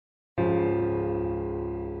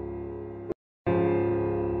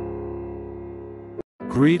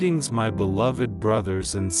Greetings, my beloved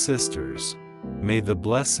brothers and sisters. May the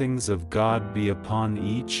blessings of God be upon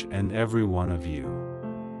each and every one of you.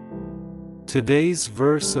 Today's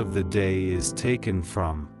verse of the day is taken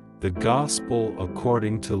from the Gospel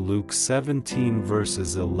according to Luke 17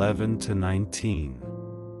 verses 11 to 19.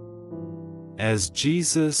 As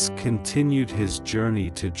Jesus continued his journey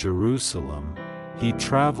to Jerusalem, he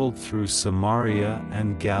traveled through Samaria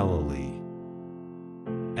and Galilee.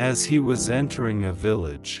 As he was entering a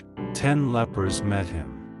village, 10 lepers met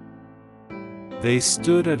him. They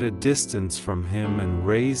stood at a distance from him and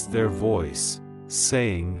raised their voice,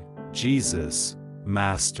 saying, "Jesus,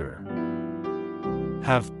 Master,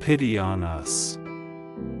 have pity on us."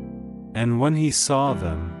 And when he saw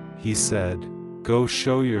them, he said, "Go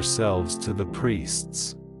show yourselves to the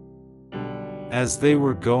priests." As they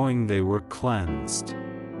were going, they were cleansed.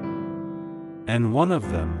 And one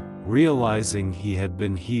of them, realizing he had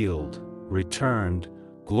been healed, returned,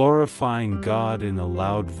 glorifying God in a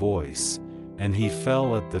loud voice, and he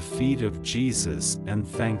fell at the feet of Jesus and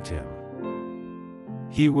thanked him.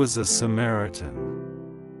 He was a Samaritan.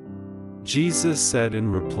 Jesus said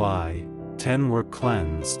in reply, 10 were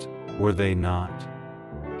cleansed, were they not?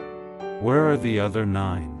 Where are the other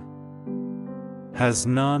 9? Has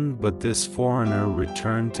none but this foreigner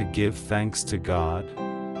returned to give thanks to God?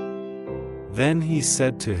 Then he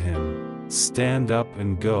said to him, "Stand up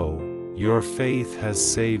and go, your faith has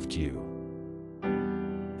saved you."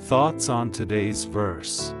 Thoughts on today's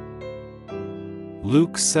verse.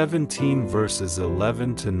 Luke 17 verses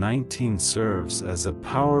 11 to 19 serves as a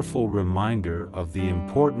powerful reminder of the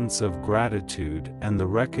importance of gratitude and the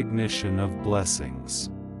recognition of blessings.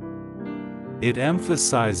 It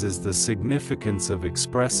emphasizes the significance of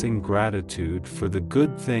expressing gratitude for the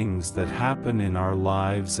good things that happen in our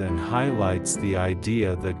lives and highlights the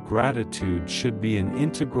idea that gratitude should be an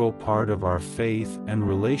integral part of our faith and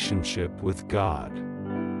relationship with God.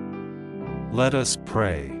 Let us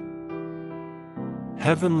pray.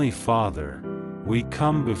 Heavenly Father, we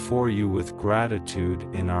come before you with gratitude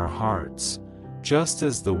in our hearts, just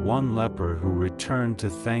as the one leper who returned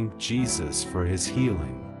to thank Jesus for his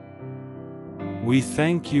healing. We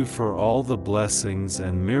thank you for all the blessings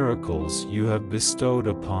and miracles you have bestowed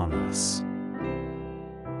upon us.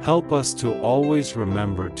 Help us to always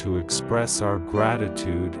remember to express our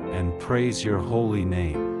gratitude and praise your holy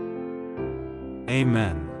name.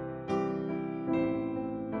 Amen.